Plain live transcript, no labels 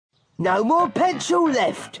No more petrol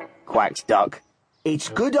left, quacks Duck. It's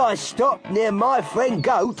good I stopped near my friend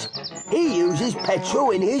Goat. He uses petrol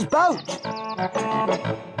in his boat.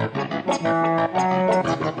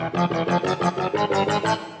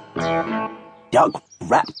 Duck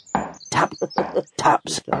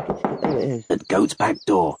taps at Goat's back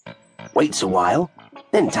door. Waits a while,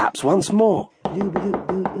 then taps once more.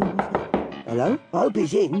 Hello? Hope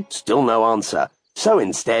he's in. Still no answer. So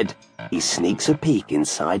instead, he sneaks a peek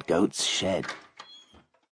inside Goat's shed.